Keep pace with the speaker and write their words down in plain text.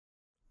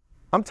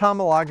I'm Tom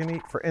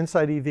Malogany for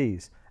Inside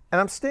EVs,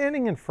 and I'm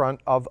standing in front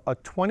of a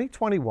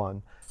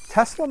 2021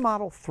 Tesla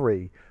Model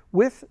 3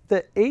 with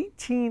the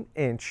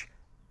 18-inch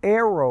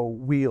aero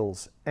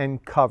wheels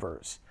and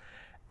covers.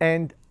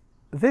 And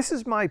this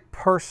is my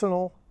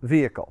personal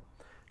vehicle.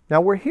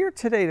 Now we're here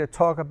today to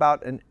talk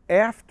about an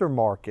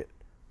aftermarket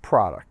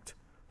product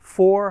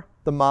for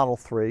the Model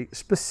 3,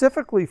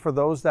 specifically for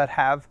those that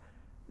have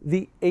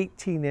the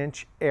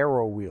 18-inch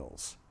aero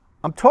wheels.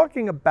 I'm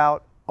talking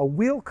about a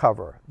wheel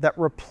cover that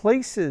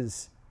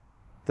replaces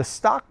the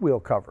stock wheel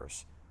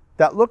covers.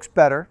 That looks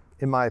better,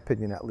 in my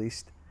opinion at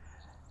least,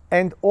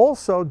 and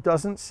also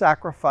doesn't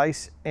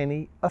sacrifice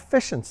any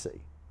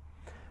efficiency.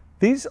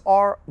 These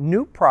are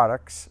new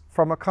products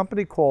from a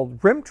company called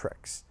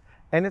Rimetrix,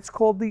 and it's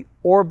called the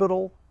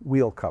Orbital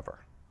wheel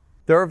cover.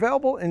 They're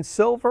available in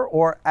silver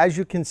or, as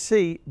you can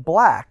see,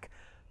 black,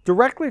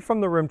 directly from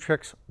the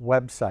Rimetrix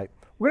website.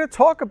 We're going to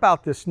talk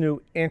about this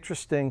new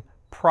interesting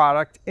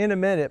product in a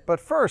minute, but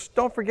first,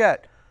 don't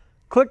forget,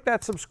 click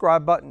that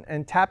subscribe button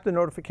and tap the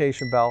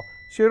notification bell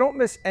so you don't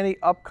miss any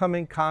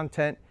upcoming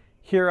content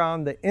here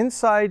on the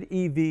Inside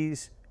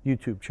EVs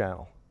YouTube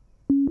channel.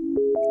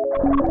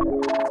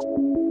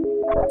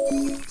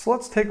 So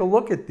let's take a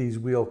look at these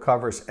wheel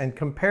covers and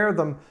compare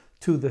them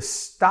to the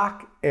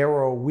stock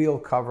aero wheel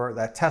cover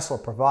that Tesla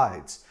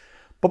provides.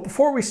 But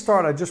before we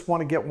start, I just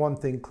want to get one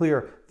thing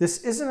clear.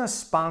 This isn't a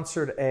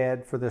sponsored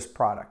ad for this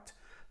product.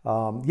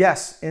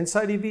 Yes,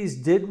 Inside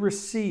EVs did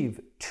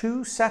receive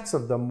 2 sets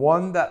of them,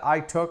 one that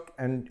I took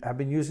and have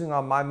been using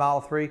on my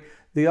Model 3,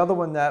 the other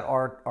one that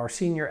our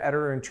senior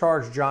editor in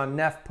charge, John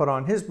Neff, put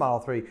on his Model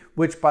 3,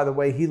 which, by the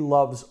way, he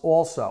loves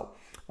also.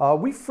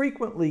 We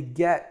frequently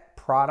get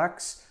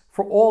products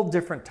for all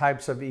different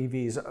types of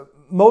EVs,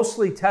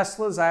 mostly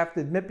Teslas, I have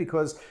to admit,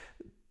 because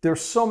there's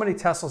so many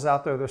Teslas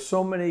out there, there's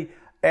so many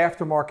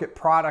aftermarket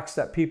products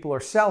that people are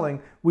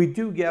selling. We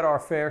do get our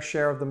fair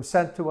share of them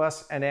sent to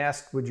us and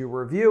asked, would you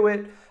review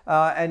it?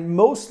 And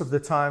most of the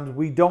times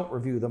we don't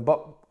review them,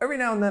 but every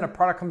now and then a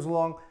product comes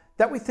along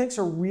that we think is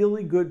a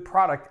really good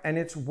product and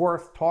it's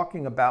worth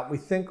talking about. We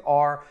think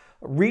our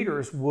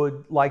readers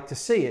would like to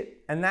see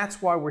it, and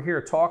that's why we're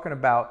here talking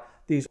about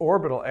these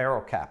Orbital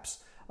aero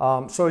caps.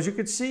 So as you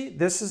can see,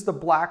 this is the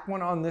black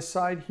one on this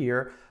side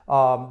here.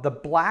 The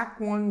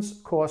black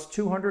ones cost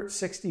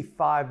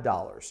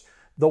 $265.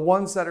 The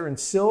ones that are in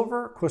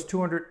silver cost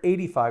 $285,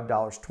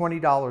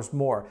 $20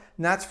 more.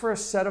 And that's for a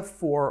set of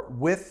 4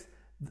 with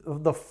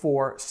the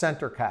 4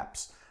 center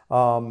caps.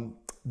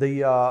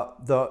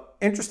 The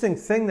interesting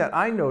thing that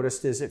I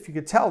noticed is, if you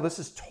could tell, this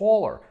is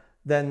taller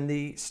than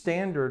the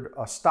standard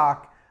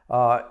stock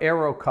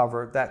aero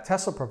cover that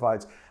Tesla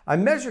provides. I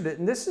measured it,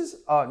 and this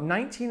is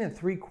 19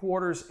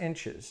 3/4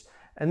 inches,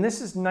 and this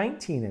is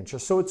 19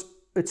 inches. So it's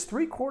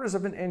 3/4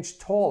 of an inch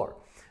taller.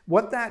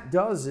 What that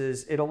does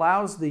is it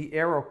allows the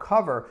aero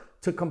cover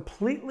to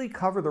completely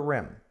cover the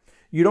rim.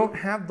 You don't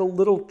have the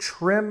little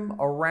trim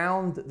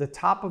around the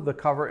top of the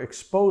cover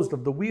exposed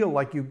of the wheel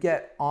like you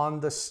get on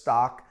the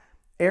stock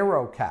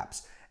aero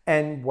caps.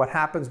 And what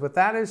happens with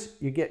that is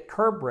you get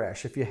curb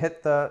rash. If you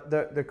hit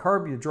the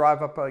curb, you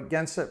drive up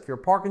against it. If you're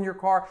parking your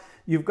car,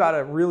 you've got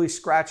a really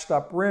scratched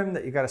up rim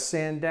that you got to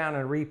sand down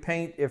and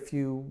repaint if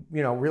you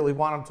really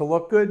want them to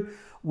look good.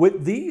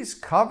 With these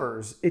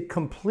covers, it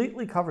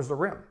completely covers the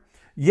rim.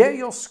 Yeah,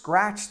 you'll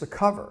scratch the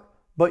cover,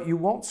 but you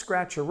won't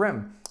scratch a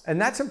rim. And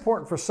that's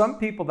important for some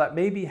people that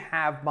maybe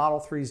have Model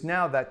 3s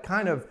now that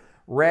kind of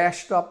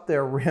rashed up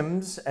their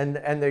rims and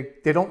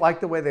they don't like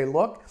the way they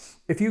look.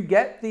 If you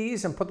get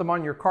these and put them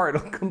on your car,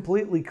 it'll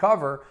completely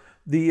cover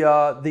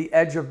the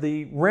edge of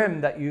the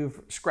rim that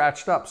you've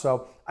scratched up.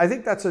 So I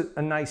think that's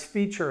a nice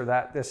feature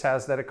that this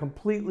has, that it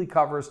completely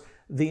covers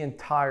the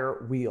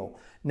entire wheel.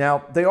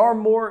 Now, they are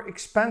more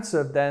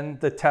expensive than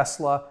the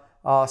Tesla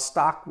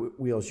stock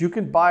wheels. You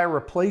can buy a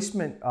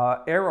replacement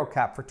aero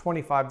cap for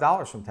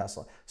 $25 from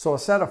Tesla. So a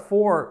set of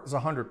 4 is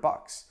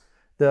 $100.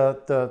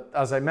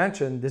 As I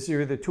mentioned, this is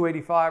either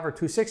 $285 or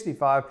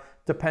 $265,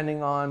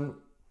 depending on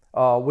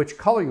which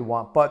color you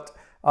want. But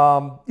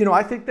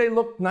I think they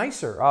look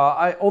nicer.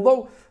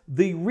 Although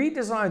the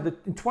redesign,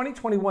 in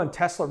 2021,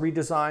 Tesla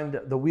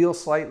redesigned the wheel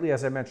slightly,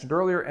 as I mentioned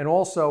earlier, and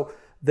also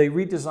they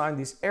redesigned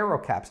these aero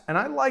caps. And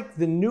I like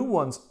the new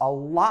ones a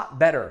lot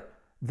better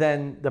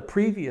than the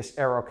previous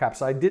aero caps.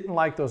 I didn't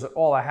like those at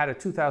all. I had a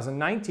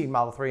 2019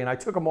 Model 3 and I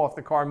took them off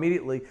the car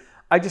immediately.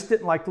 I just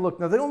didn't like the look.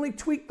 Now, they only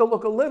tweaked the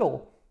look a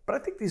little, but I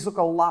think these look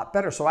a lot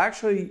better. So I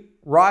actually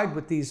ride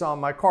with these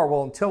on my car.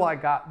 Well, until I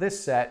got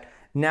this set,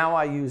 now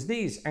I use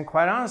these. And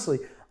quite honestly,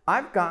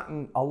 I've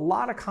gotten a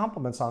lot of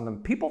compliments on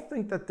them. People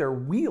think that they're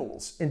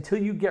wheels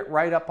until you get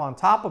right up on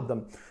top of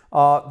them.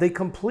 They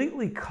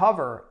completely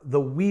cover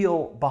the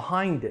wheel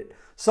behind it.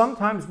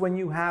 Sometimes when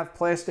you have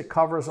plastic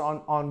covers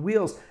on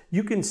wheels,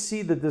 you can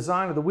see the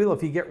design of the wheel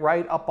if you get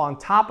right up on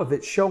top of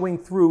it, showing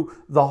through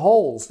the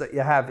holes that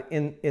you have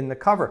in the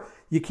cover.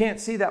 You can't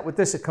see that with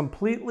this. It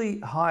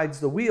completely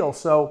hides the wheel.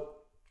 So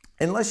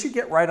unless you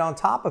get right on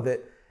top of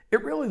it,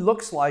 it really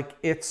looks like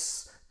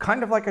it's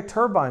kind of like a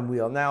turbine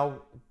wheel.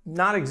 Now,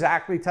 not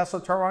exactly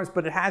Tesla turbines,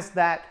 but it has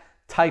that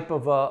type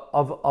of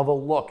a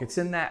look. It's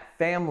in that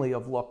family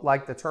of look,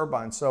 like the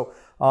turbine. So,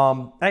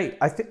 hey,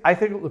 I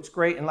think it looks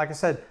great. And like I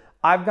said,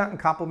 I've gotten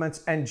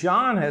compliments, and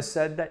John has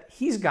said that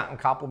he's gotten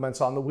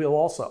compliments on the wheel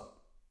also.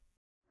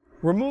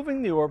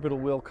 Removing the orbital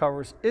wheel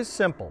covers is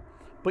simple,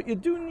 but you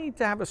do need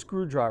to have a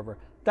screwdriver.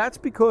 That's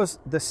because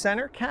the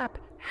center cap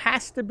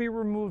has to be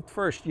removed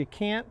first. You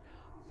can't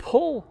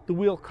pull the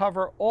wheel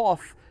cover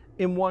off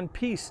in one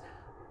piece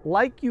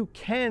like you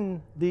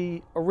can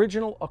the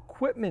original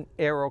equipment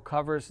aero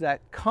covers that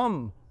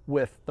come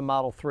with the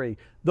Model 3.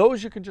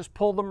 Those you can just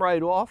pull them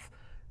right off.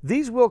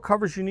 These wheel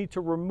covers, you need to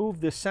remove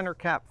this center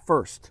cap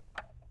first.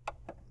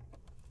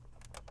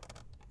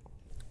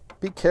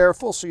 Be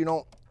careful so you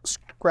don't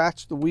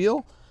scratch the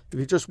wheel. If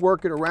you just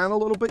work it around a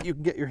little bit, you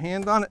can get your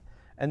hand on it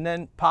and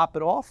then pop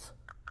it off.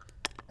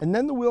 And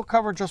then the wheel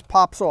cover just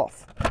pops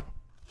off.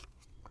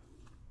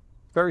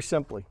 Very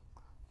simply,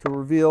 to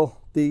reveal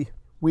the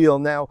wheel.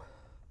 Now,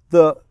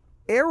 the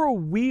aero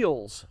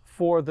wheels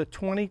for the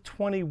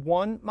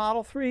 2021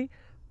 Model 3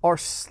 are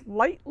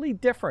slightly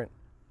different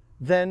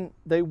than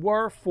they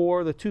were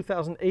for the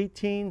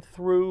 2018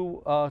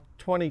 through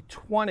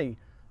 2020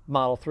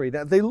 Model 3.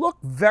 Now, they look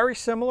very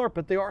similar,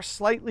 but they are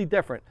slightly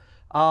different.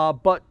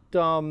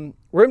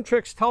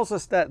 Rimetrix tells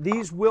us that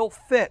these will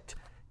fit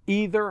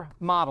either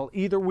model,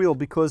 either wheel,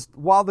 because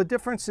while the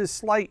difference is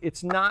slight,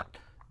 it's not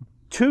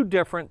too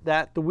different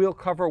that the wheel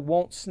cover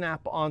won't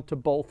snap onto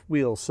both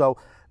wheels. So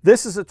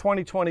this is a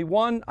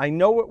 2021. I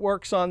know it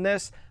works on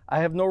this. I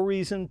have no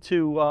reason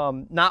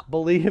to not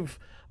believe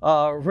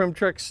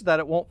Rimetrix that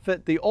it won't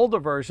fit the older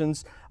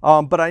versions,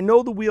 but I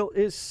know the wheel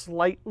is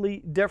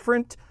slightly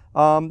different,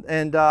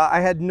 and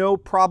I had no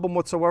problem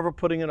whatsoever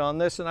putting it on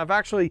this. And I've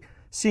actually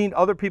seen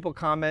other people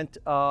comment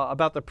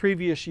about the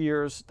previous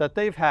years that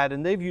they've had,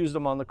 and they've used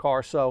them on the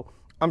car. So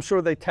I'm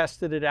sure they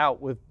tested it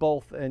out with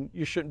both, and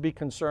you shouldn't be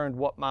concerned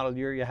what model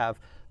year you have.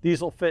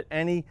 These will fit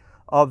any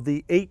of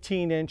the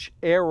 18-inch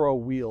aero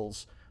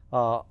wheels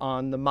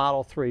on the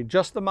Model 3.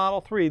 Just the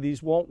Model 3,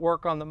 these won't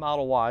work on the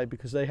Model Y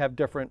because they have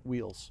different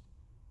wheels.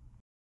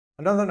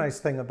 Another nice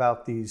thing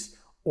about these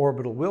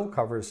orbital wheel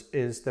covers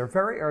is they're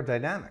very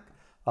aerodynamic.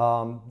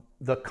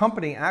 The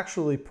company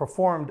actually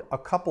performed a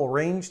couple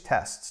range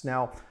tests.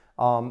 Now,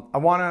 I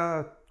want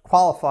to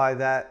qualify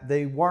that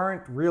they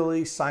weren't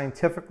really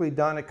scientifically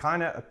done. It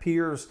kind of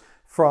appears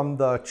from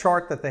the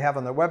chart that they have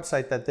on their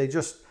website that they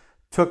just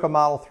took a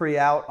Model 3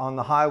 out on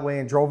the highway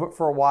and drove it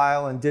for a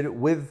while and did it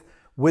with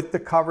the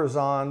covers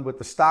on, with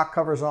the stock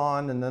covers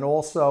on, and then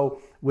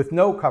also with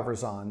no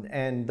covers on.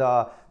 And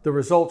the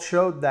results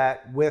showed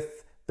that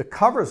with the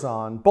covers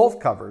on, both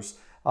covers,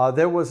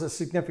 there was a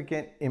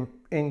significant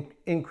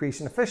increase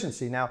in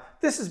efficiency. Now,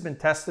 this has been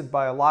tested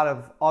by a lot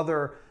of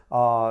other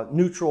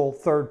neutral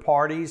third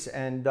parties,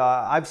 and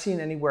I've seen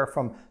anywhere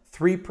from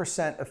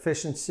 3%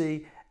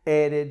 efficiency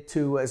added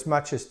to as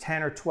much as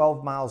 10 or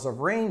 12 miles of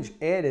range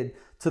added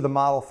to the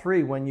Model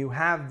 3 when you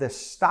have the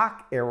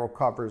stock aero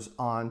covers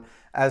on,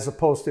 as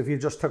opposed to if you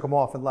just took them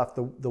off and left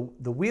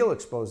the wheel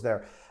exposed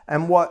there.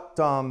 And what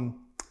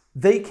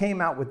they came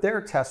out with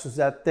their test was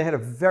that they had a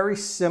very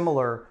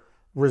similar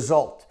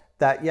result.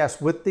 That yes,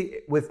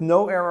 with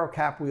no aero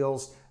cap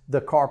wheels,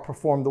 the car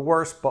performed the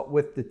worst, but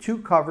with the two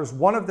covers,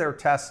 one of their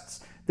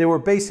tests, they were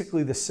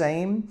basically the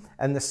same.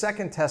 And the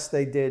second test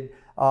they did,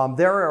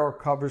 their aero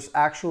covers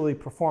actually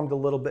performed a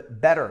little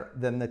bit better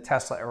than the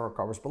Tesla aero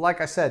covers. But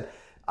like I said,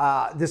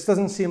 this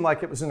doesn't seem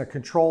like it was in a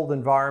controlled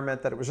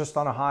environment, that it was just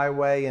on a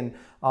highway, and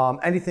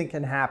anything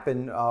can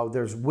happen.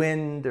 There's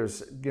wind,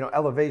 there's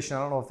elevation. I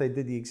don't know if they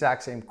did the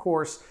exact same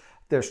course.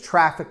 There's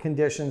traffic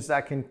conditions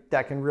that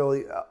can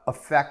really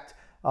affect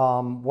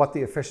what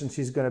the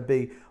efficiency is going to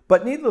be.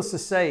 But needless to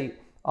say,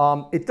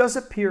 it does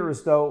appear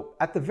as though,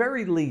 at the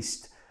very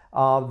least,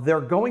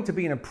 there's going to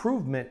be an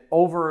improvement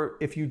over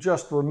if you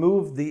just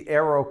remove the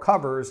aero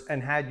covers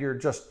and had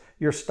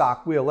your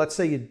stock wheel. Let's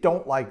say you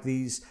don't like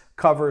these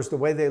covers the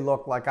way they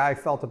look, like I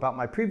felt about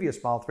my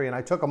previous Model 3, and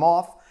I took them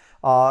off.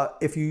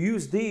 If you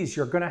use these,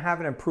 you're going to have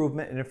an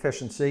improvement in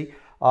efficiency,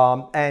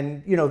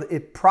 and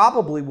it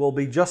probably will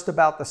be just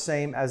about the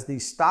same as the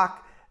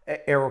stock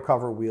aero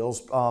cover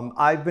wheels.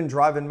 I've been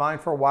driving mine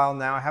for a while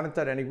now. I haven't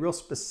done any real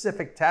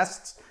specific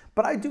tests,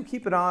 but I do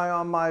keep an eye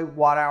on my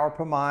watt hour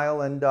per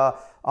mile, and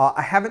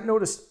I haven't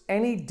noticed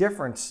any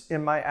difference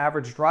in my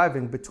average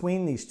driving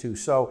between these two.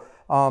 So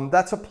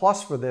that's a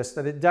plus for this,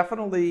 that it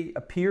definitely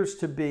appears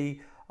to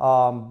be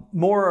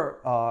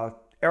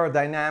more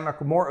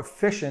aerodynamic, more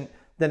efficient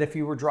than if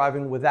you were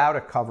driving without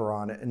a cover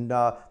on it. And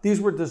these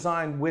were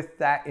designed with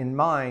that in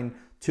mind,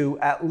 to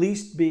at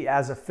least be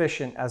as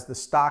efficient as the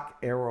stock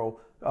aero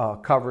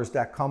covers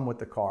that come with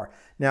the car.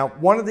 Now,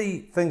 one of the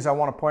things I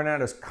want to point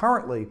out is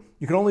currently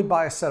you can only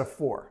buy a set of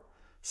 4.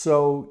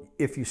 So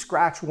if you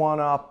scratch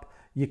one up,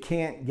 you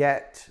can't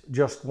get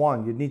just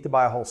one. You'd need to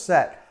buy a whole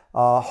set.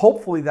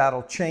 Hopefully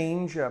that'll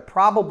change.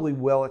 Probably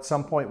will at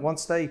some point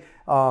once they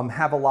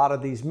have a lot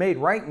of these made.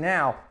 Right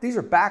now, these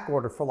are back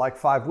ordered for like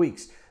 5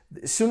 weeks.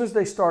 as soon as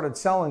they started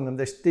selling them,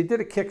 they did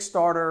a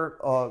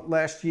Kickstarter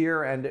last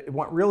year and it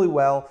went really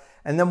well.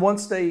 And then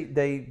once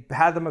they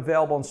had them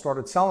available and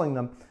started selling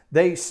them,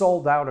 they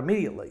sold out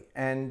immediately.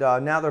 And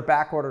now they're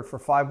back ordered for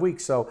 5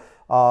 weeks. So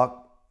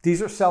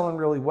these are selling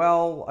really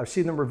well. I've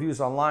seen them reviews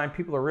online.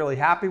 People are really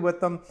happy with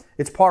them.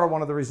 It's part of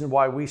one of the reasons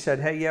why we said,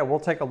 hey, yeah, we'll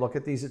take a look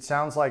at these. It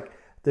sounds like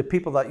the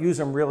people that use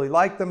them really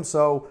like them.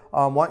 So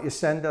why don't you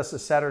send us a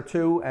set or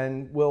two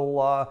and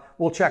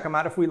we'll check them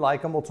out. If we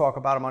like them, we'll talk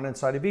about them on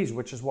Inside EVs,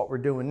 which is what we're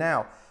doing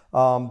now.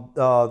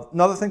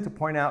 Another thing to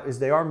point out is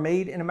they are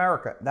made in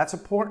America. That's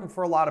important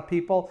for a lot of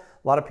people.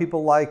 A lot of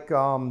people like,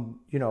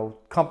 you know,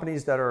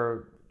 companies that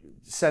are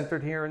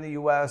centered here in the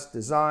U.S.,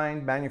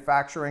 designed,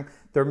 manufacturing.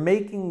 They're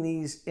making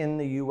these in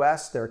the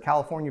U.S. They're a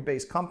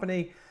California-based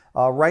company.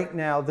 Right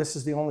now, this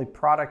is the only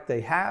product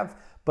they have,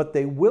 but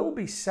they will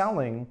be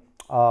selling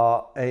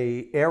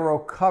a aero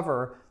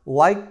cover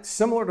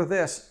similar to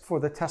this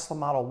for the Tesla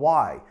Model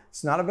Y.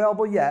 It's not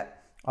available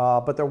yet,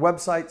 but their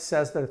website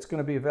says that it's going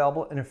to be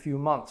available in a few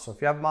months. So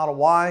if you have Model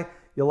Y,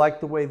 you like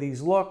the way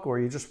these look, or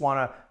you just want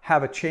to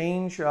have a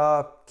change,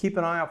 keep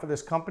an eye out for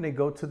this company.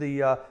 Go to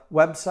the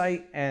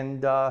website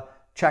and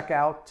check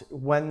out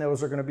when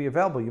those are going to be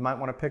available. You might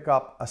want to pick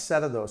up a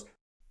set of those.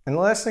 And the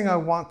last thing I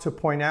want to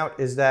point out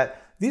is that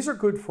these are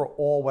good for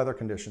all weather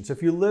conditions.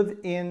 If you live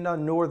in a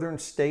northern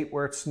state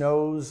where it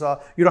snows,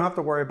 you don't have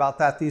to worry about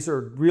that. These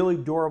are really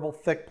durable,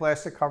 thick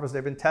plastic covers.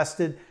 They've been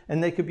tested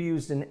and they could be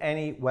used in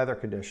any weather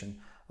condition.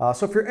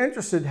 So if you're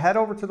interested, head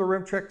over to the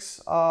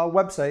Rimetrix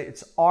website.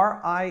 It's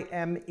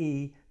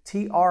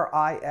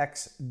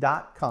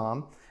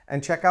Rimetrix.com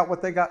and check out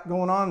what they got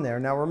going on there.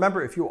 Now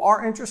remember, if you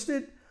are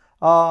interested,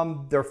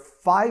 they're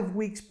 5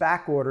 weeks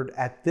back ordered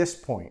at this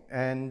point.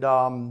 And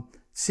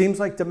seems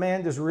like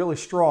demand is really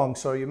strong,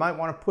 so you might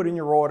want to put in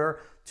your order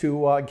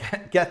to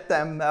get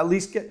them, at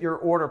least get your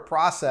order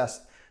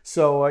processed,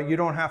 so you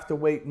don't have to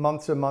wait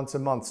months and months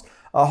and months.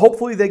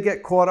 Hopefully they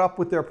get caught up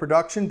with their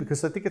production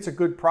because I think it's a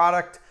good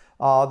product.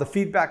 The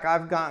feedback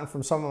I've gotten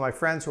from some of my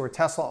friends who are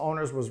Tesla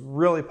owners was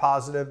really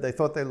positive. They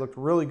thought they looked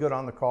really good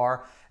on the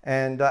car.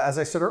 And as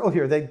I said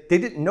earlier, they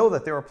didn't know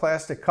that they were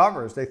plastic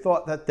covers. They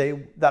thought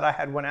that I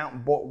had went out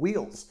and bought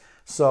wheels.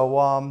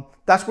 So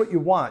that's what you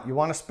want. You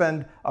want to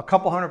spend a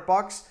couple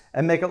 $100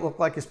 and make it look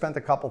like you spent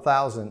a couple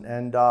thousand.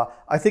 And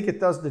I think it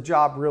does the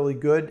job really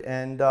good.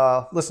 And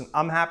listen,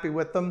 I'm happy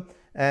with them.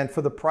 And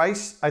for the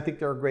price, I think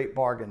they're a great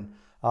bargain.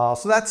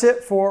 So that's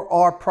it for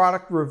our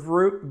product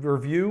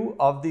review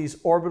of these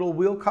Orbital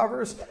wheel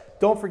covers.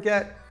 Don't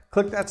forget,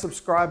 click that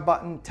subscribe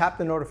button, tap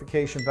the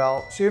notification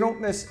bell so you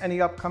don't miss any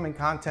upcoming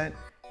content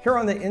here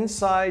on the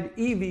Inside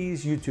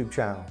EVs YouTube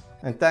channel.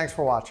 And thanks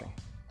for watching.